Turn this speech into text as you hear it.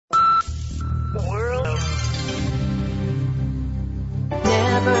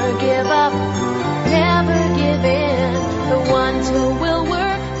give up, never give in. The ones who will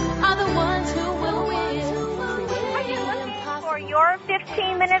work are the ones who will win. Are you looking for your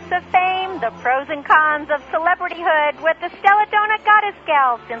 15 minutes of fame? The pros and cons of celebrityhood with the Stella Donna Goddess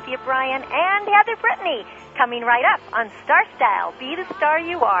Gal, Cynthia Bryan, and Heather Brittany. Coming right up on Star Style. Be the star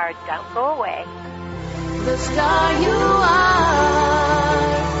you are. Don't go away. The star you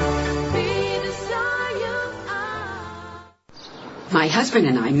are. Be the star you are. My husband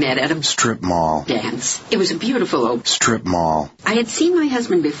and I met at a strip mall dance. It was a beautiful old strip mall. I had seen my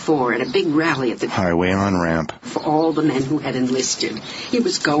husband before at a big rally at the highway on-ramp for all the men who had enlisted. He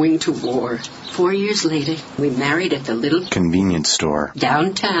was going to war. 4 years later, we married at the little convenience store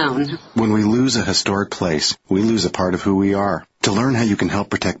downtown. When we lose a historic place, we lose a part of who we are. To learn how you can help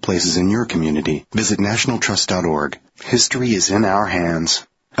protect places in your community, visit nationaltrust.org. History is in our hands.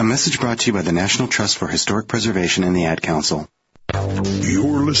 A message brought to you by the National Trust for Historic Preservation and the Ad Council.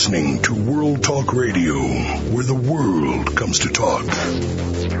 You're listening to World Talk Radio, where the world comes to talk.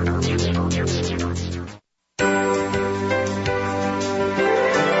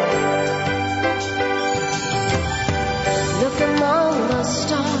 Look among the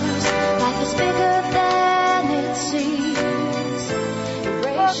stars, life is bigger than it seems.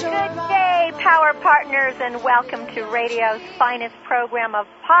 Well, good day, Power Partners, and welcome to radio's finest program of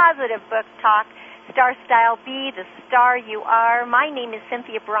positive book talk, Star Style. Be the star you are. My name is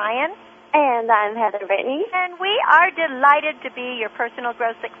Cynthia Bryan. And I'm Heather Brittany. And we are delighted to be your personal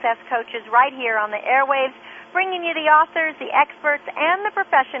growth success coaches right here on the airwaves, bringing you the authors, the experts, and the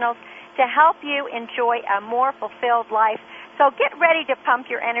professionals to help you enjoy a more fulfilled life. So get ready to pump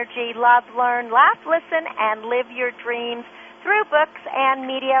your energy, love, learn, laugh, listen, and live your dreams through books and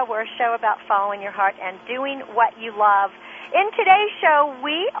media. We're a show about following your heart and doing what you love. In today's show,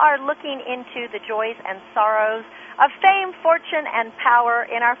 we are looking into the joys and sorrows of fame, fortune, and power.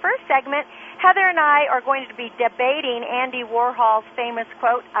 In our first segment, Heather and I are going to be debating Andy Warhol's famous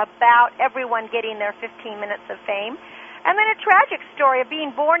quote about everyone getting their 15 minutes of fame. And then a tragic story of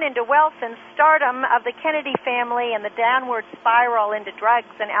being born into wealth and stardom of the Kennedy family and the downward spiral into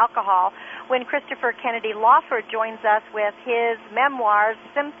drugs and alcohol when Christopher Kennedy Lawford joins us with his memoirs,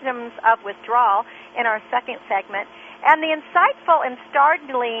 Symptoms of Withdrawal, in our second segment. And the insightful and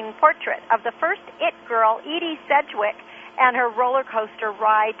startling portrait of the first it girl, Edie Sedgwick, and her roller coaster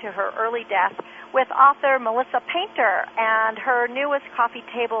ride to her early death with author Melissa Painter and her newest coffee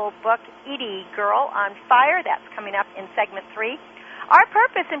table book, Edie Girl on Fire. That's coming up in segment 3. Our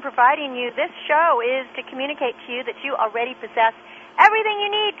purpose in providing you this show is to communicate to you that you already possess everything you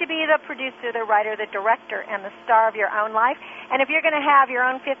need to be the producer, the writer, the director, and the star of your own life. And if you're going to have your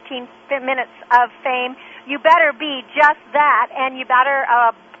own 15 minutes of fame, you better be just that, and you better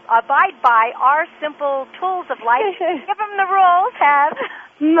abide by our simple tools of life. Give them the rules, Hev.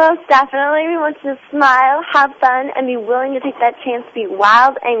 Most definitely. We want you to smile, have fun, and be willing to take that chance to be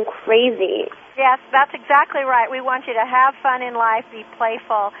wild and crazy. Yes, that's exactly right. We want you to have fun in life, be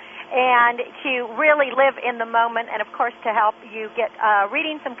playful, and to really live in the moment, and, of course, to help you get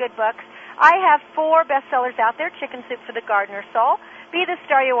reading some good books. I have 4 bestsellers out there: Chicken Soup for the Gardener's Soul, Be the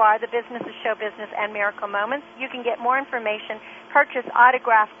Star You Are, The Business of Show Business, and Miracle Moments. You can get more information, purchase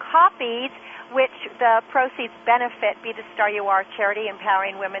autographed copies, which the proceeds benefit Be the Star You Are charity,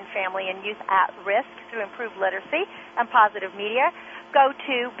 empowering women, family, and youth at risk through improved literacy and positive media. Go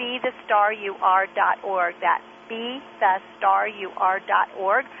to BeTheStarYouAre.org. That's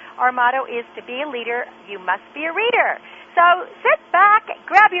BeTheStarYouAre.org. Our motto is to be a leader, you must be a reader. So sit back,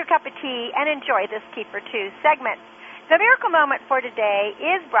 grab your cup of tea, and enjoy this Tea for Two segment. The Miracle Moment for today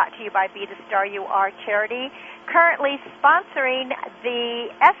is brought to you by Be the Star You Are charity, currently sponsoring the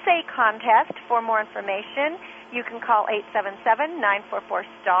essay contest. For more information, you can call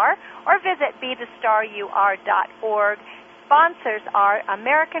 877-944-STAR or visit BeTheStarYouAre.org. Sponsors are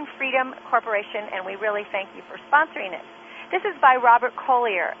American Freedom Corporation, and we really thank you for sponsoring it. This is by Robert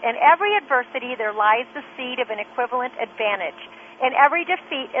Collier. In every adversity, there lies the seed of an equivalent advantage. In every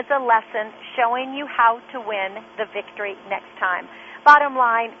defeat is a lesson showing you how to win the victory next time. Bottom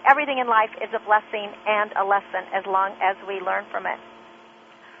line, everything in life is a blessing and a lesson as long as we learn from it.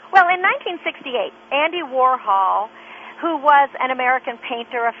 Well, in 1968, Andy Warhol, who was an American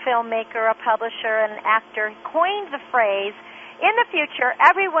painter, a filmmaker, a publisher, and an actor, coined the phrase, "In the future,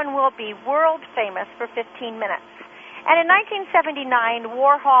 everyone will be world famous for 15 minutes." And in 1979,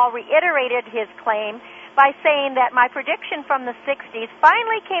 Warhol reiterated his claim by saying that my prediction from the 60s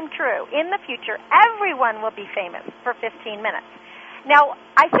finally came true. In the future, everyone will be famous for 15 minutes. Now,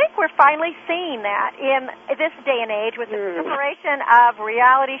 I think we're finally seeing that in this day and age with the proliferation of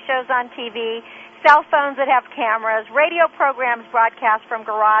reality shows on TV, cell phones that have cameras, radio programs broadcast from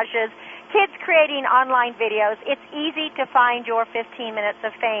garages, kids creating online videos. It's easy to find your 15 minutes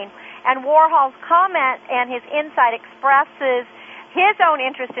of fame. And Warhol's comment and his insight expresses his own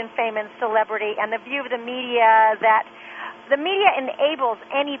interest in fame and celebrity and the view of the media that the media enables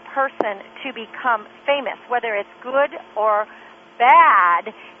any person to become famous, whether it's good or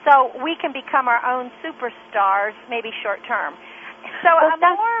bad, so we can become our own superstars, maybe short term. So a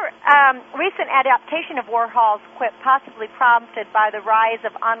more recent adaptation of Warhol's quip, possibly prompted by the rise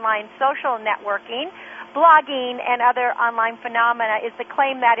of online social networking, blogging, and other online phenomena, is the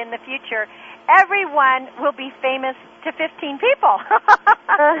claim that in the future, everyone will be famous to 15 people.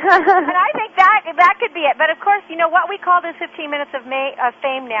 And I think that could be it. But, of course, you know what we call this 15 minutes of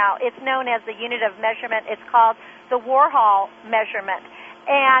fame now? It's known as the unit of measurement. It's called the Warhol measurement.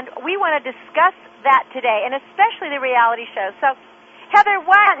 And we want to discuss that today, and especially the reality shows. So, Heather,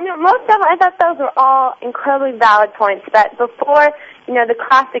 what? Most of them, I thought those were all incredibly valid points, that before, the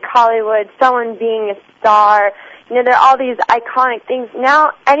classic Hollywood, someone being a star, there are all these iconic things.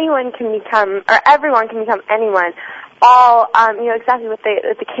 Now anyone can become, or everyone can become anyone. All, exactly with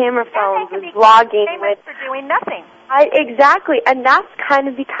the camera phones, with vlogging, with for doing nothing. Exactly, and that's kind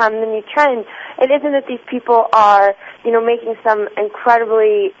of become the new trend. It isn't that these people are, making some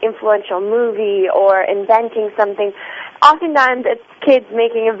incredibly influential movie or inventing something. Oftentimes it's kids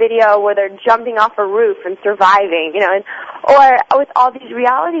making a video where they're jumping off a roof and surviving, or with all these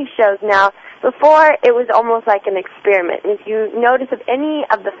reality shows now. Before, it was almost like an experiment. And if you notice of any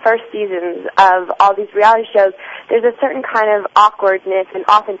of the first seasons of all these reality shows, there's a certain kind of awkwardness and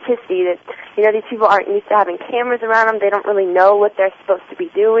authenticity that, these people aren't used to having cameras around them. They don't really know what they're supposed to be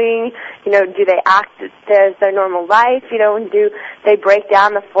doing. Do they act as their normal life? Do they break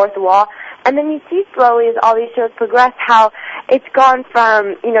down the fourth wall? And then you see slowly as all these shows progress how it's gone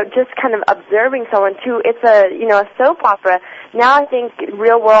from, just kind of observing someone to it's a soap opera. Now I think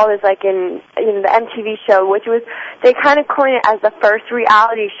Real World is like in, the MTV show, which was, they kind of coined it as the first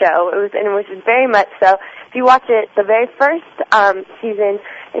reality show. It was very much so. If you watch it, the very first season,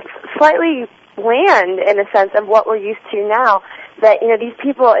 it's slightly bland in a sense of what we're used to now. That, these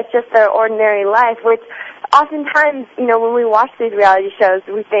people, it's just their ordinary life, which oftentimes, when we watch these reality shows,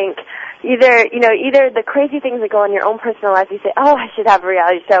 we think either the crazy things that go on in your own personal life, you say, oh, I should have a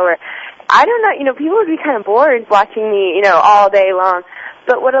reality show, or I don't know, people would be kind of bored watching me, all day long.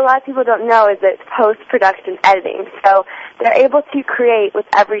 But what a lot of people don't know is that it's post-production editing. So they're able to create with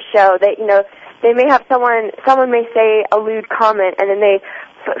every show that, they may have someone may say a lewd comment and then they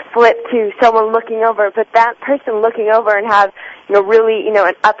flip to someone looking over, but that person looking over and have, really,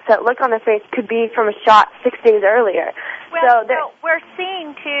 an upset look on their face could be from a shot 6 days earlier. Well, so we're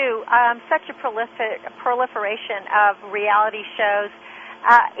seeing, too, such a proliferation of reality shows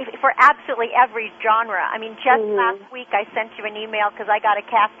for absolutely every genre. I mean, just last week I sent you an email because I got a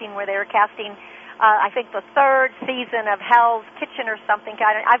casting where they were casting, I think, the third season of Hell's Kitchen or something.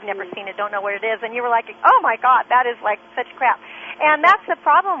 I've never seen it, don't know what it is. And you were like, oh, my God, that is like such crap. And that's the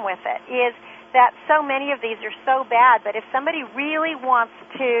problem with it, is that so many of these are so bad. But if somebody really wants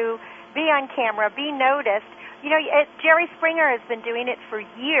to be on camera, be noticed, Jerry Springer has been doing it for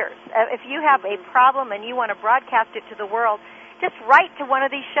years. If you have a problem and you want to broadcast it to the world, just write to one of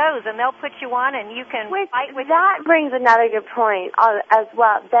these shows and they'll put you on and you can fight with that. Brings another good point as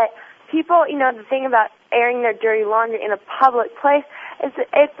well, that people, the thing about airing their dirty laundry in a public place is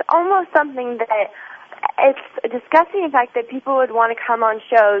it's almost something that it's disgusting, in fact, that people would want to come on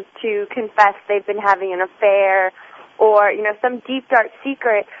shows to confess they've been having an affair or, some deep, dark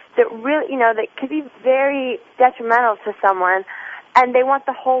secret that really, that could be very detrimental to someone. And they want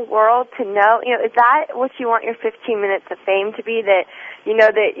the whole world to know, is that what you want your 15 minutes of fame to be? That,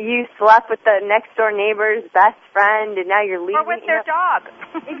 that you slept with the next door neighbor's best friend and now you're leaving. Or with their dog.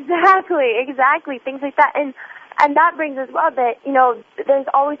 Exactly, things like that. And that brings as well that, there's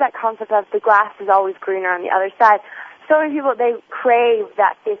always that concept of the grass is always greener on the other side. So many people, they crave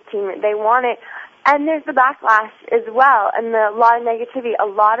that 15 minutes. They want it. And there's the backlash as well and a lot of negativity. A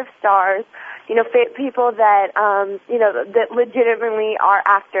lot of stars, people that, that legitimately are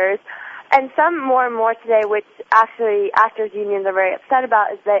actors. And some more and more today, which actually actors unions are very upset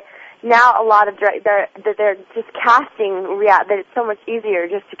about, is that now a lot of they're just casting that it's so much easier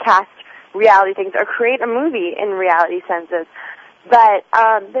just to cast reality things or create a movie in reality senses. But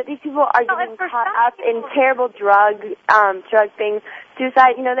that these people are getting caught up in terrible drug things,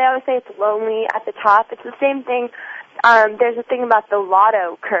 suicide. They always say it's lonely at the top. It's the same thing there's a thing about the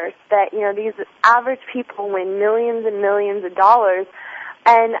lotto curse that, these average people win millions and millions of dollars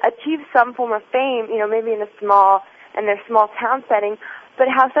and achieve some form of fame, maybe in their small town setting, but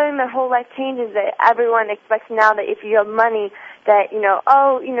how suddenly their whole life changes, that everyone expects now that if you have money that,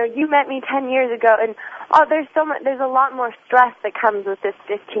 you met me 10 years ago, and there's a lot more stress that comes with this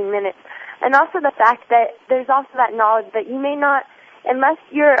 15 minutes. And also the fact that there's also that knowledge that you may not, unless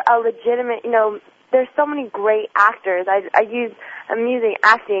you're a legitimate, there's so many great actors. I'm using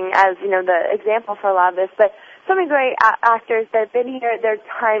acting as, the example for a lot of this, but so many great actors that have been here, they're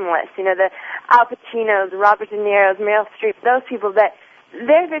timeless. The Al Pacinos, Robert De Niro's, Meryl Streep, those people that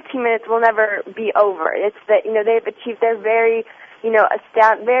their 15 minutes will never be over. It's that, they've achieved, they're very,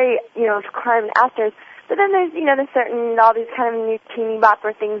 very, climbed actors. But then there's, all these kind of new teeny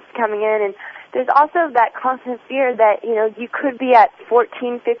bopper things coming in, and there's also that constant fear that, you could be at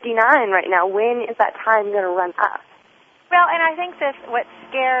 14:59 right now. When is that time going to run up? Well, and I think what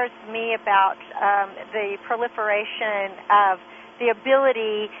scares me about the proliferation of the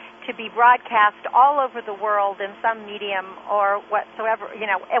ability to be broadcast all over the world in some medium or whatsoever,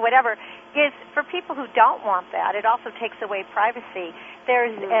 whatever, is for people who don't want that. It also takes away privacy.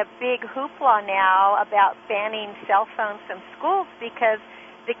 There's a big hoopla now about banning cell phones from schools because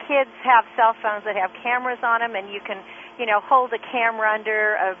the kids have cell phones that have cameras on them, and you can, hold a camera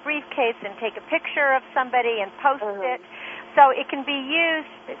under a briefcase and take a picture of somebody and post it. So it can be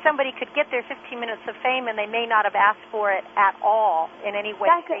used, somebody could get their 15 minutes of fame and they may not have asked for it at all in any way.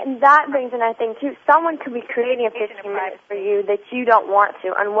 That brings in, I think, too, someone could be creating a 15 minutes for you that you don't want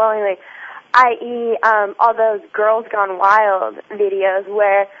to, unwillingly, i.e. All those Girls Gone Wild videos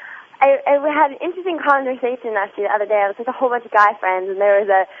where I had an interesting conversation actually the other day. I was with a whole bunch of guy friends, and there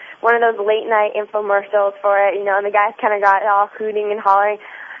was one of those late-night infomercials for it, and the guys kind of got all hooting and hollering.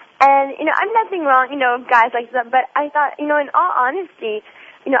 And, I'm nothing wrong, guys like that, but I thought, in all honesty,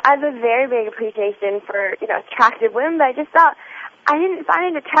 I have a very big appreciation for, attractive women, but I just thought, I didn't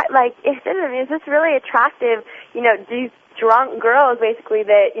find it is this really attractive, these drunk girls, basically,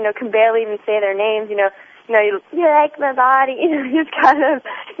 that, can barely even say their names, you like my body, just kind of,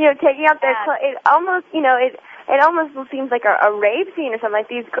 taking out their clothes. It almost, it almost seems like a rape scene or something. Like,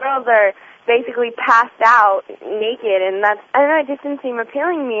 these girls are basically passed out naked, and I don't know, it just didn't seem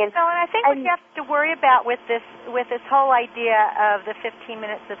appealing to me. And I think what you have to worry about with this whole idea of the 15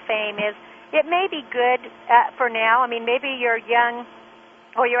 minutes of fame is it may be good for now. I mean, maybe you're young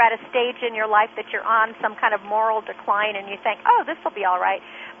or you're at a stage in your life that you're on some kind of moral decline and you think, oh, this will be all right.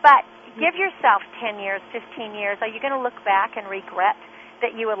 But give yourself 10 years, 15 years. Are you going to look back and regret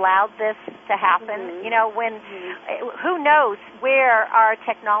that you allowed this to happen? Who knows where our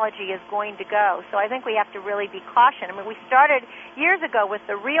technology is going to go. So I think we have to really be cautious. I mean, we started years ago with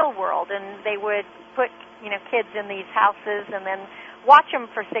the Real World, and they would put, kids in these houses and then watch them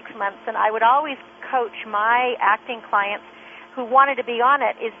for 6 months. And I would always coach my acting clients who wanted to be on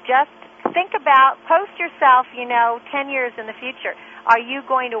it is just think about, post yourself, 10 years in the future. Are you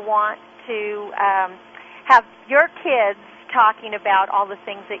going to want to have your kids talking about all the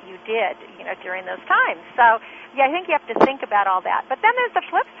things that you did, during those times? So, yeah, I think you have to think about all that. But then there's the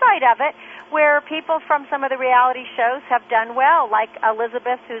flip side of it, where people from some of the reality shows have done well, like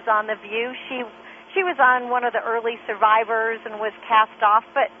Elizabeth, who's on The View. She was on one of the early Survivors and was cast off,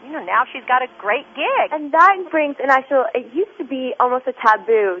 but, now she's got a great gig. And that brings, and actually, it used to be almost a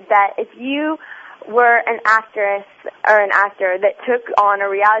taboo that if you were an actress or an actor that took on a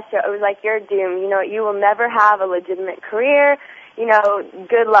reality show, it was like, you're doomed. You will never have a legitimate career.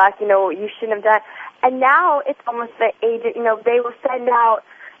 Good luck. You shouldn't have done. And now it's almost the agent, they will send out,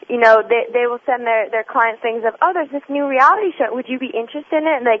 they will send their clients things of, oh, there's this new reality show. Would you be interested in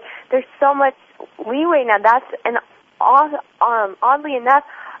it? And like, there's so much leeway now. Oddly enough,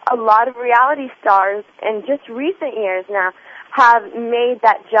 a lot of reality stars in just recent years now have made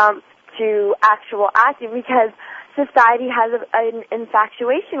that jump to actual acting because society has an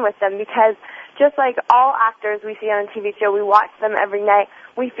infatuation with them, because just like all actors we see on a TV show, we watch them every night,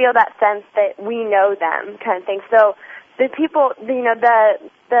 we feel that sense that we know them kind of thing. So the people,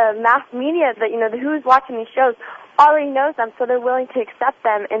 the mass media, who's watching these shows already knows them, so they're willing to accept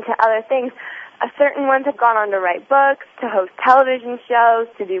them into other things. Certain ones have gone on to write books, to host television shows,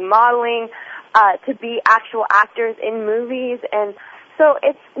 to do modeling, to be actual actors in movies, and so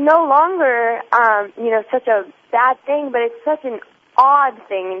it's no longer, such a bad thing, but it's such an odd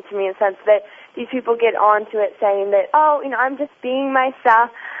thing to me in the sense that these people get onto it saying that, I'm just being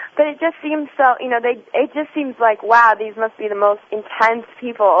myself. But it just seems so, it just seems like, wow, these must be the most intense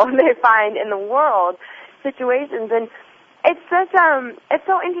people they find in the world, situations. And it's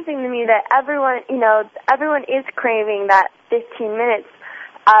so interesting to me that everyone is craving that 15 minutes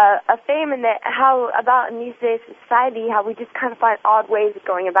of fame, and that how about in these days society, how we just kind of find odd ways of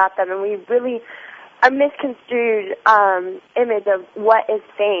going about them, and we really a misconstrued image of what is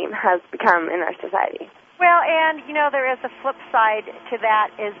fame has become in our society. Well, and, there is a flip side to that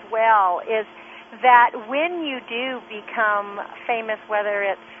as well, is that when you do become famous, whether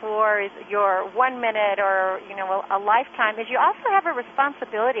it's for your 1 minute or, a lifetime, is you also have a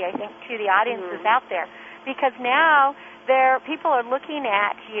responsibility, I think, to the audiences out there. Because now people are looking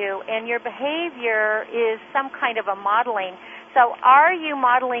at you, and your behavior is some kind of a modeling. So are you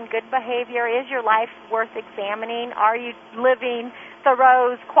modeling good behavior? Is your life worth examining? Are you living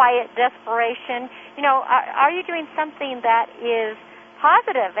Thoreau's quiet desperation? Are you doing something that is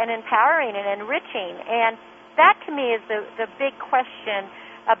positive and empowering and enriching? And that, to me, is the big question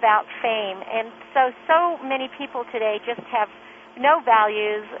about fame. And so many people today just have no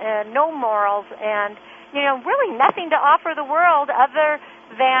values, no morals, and really nothing to offer the world other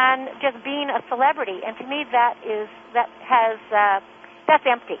than just being a celebrity. And to me, that's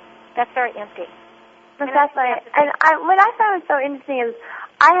empty. That's very empty. Precisely. And what I found was so interesting is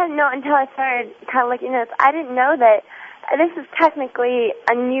I hadn't known until I started kind of looking at this. I didn't know that this is technically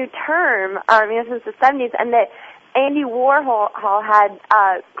a new term. Since the 70s, and that Andy Warhol had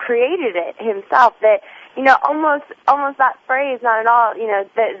created it himself. That almost that phrase, not at all.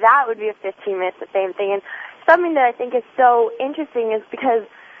 That would be a 15 minutes, the same thing. And something that I think is so interesting is because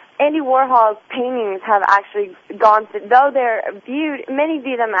Andy Warhol's paintings have actually gone through, though they're viewed, many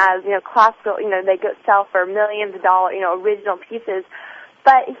view them as classical. They sell for millions of dollars, original pieces.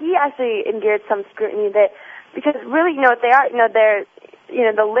 But he actually endured some scrutiny that because really, what they are, they're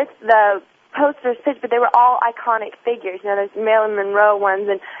the posters pitched, but they were all iconic figures. There's Marilyn Monroe ones,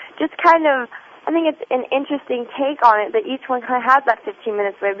 and just kind of, I think it's an interesting take on it that each one kind of has that 15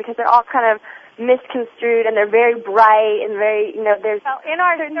 minutes way because they're all kind of misconstrued and they're very bright and very, there's in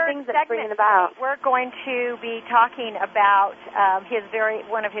our certain third things that bring it segment, about. We're going to be talking about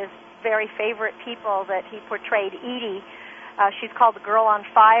one of his very favorite people that he portrayed, Edie. She's called The Girl on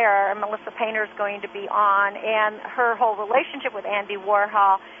Fire. Melissa Painter is going to be on, and her whole relationship with Andy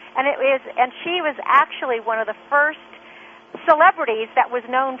Warhol. And she was actually one of the first celebrities that was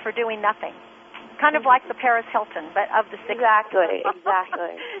known for doing nothing. Kind of like the Paris Hilton, but of the 60s. Exactly.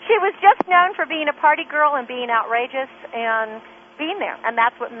 She was just known for being a party girl and being outrageous and being there, and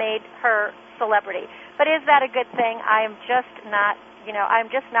that's what made her celebrity. But is that a good thing? I'm just not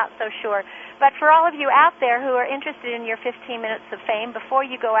so sure. But for all of you out there who are interested in your 15 minutes of fame, before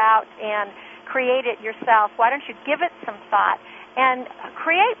you go out and create it yourself, why don't you give it some thought and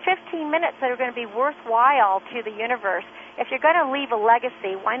create 15 minutes that are going to be worthwhile to the universe. If you're going to leave a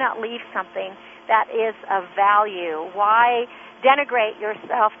legacy, why not leave something that is of value? Why denigrate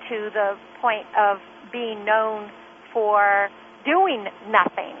yourself to the point of being known for doing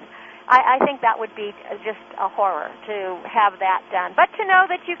nothing? I think that would be just a horror to have that done. But to know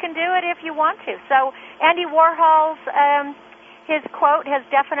that you can do it if you want to. So Andy Warhol's his quote has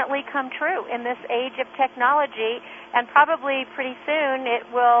definitely come true in this age of technology, and probably pretty soon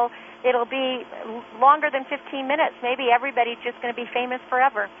it'll be longer than 15 minutes. Maybe everybody's just going to be famous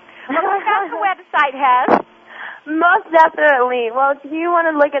forever. Well, that's the website has. Most definitely. Well, if you want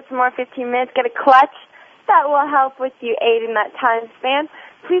to look at some more 15 minutes, get a clutch that will help with you aid in that time span.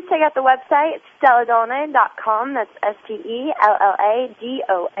 Please check out the website, StellaDolne.com. That's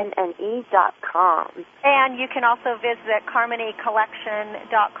StellaDonne.com. And you can also visit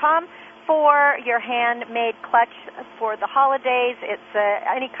CarmonyCollection.com for your handmade clutch for the holidays. It's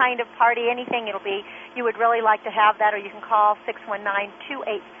any kind of party, anything you would really like to have that, or you can call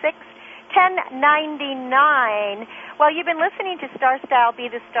 619-286-1099. Well, you've been listening to Star Style, Be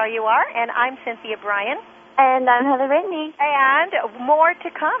the Star You Are, and I'm Cynthia Bryan. And I'm Heather Whitney. And more to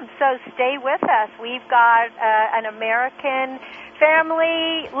come, so stay with us. We've got an American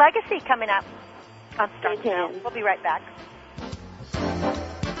family legacy coming up on Star Style. We'll be right back.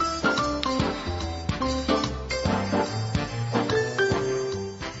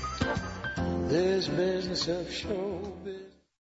 This business of showbiz.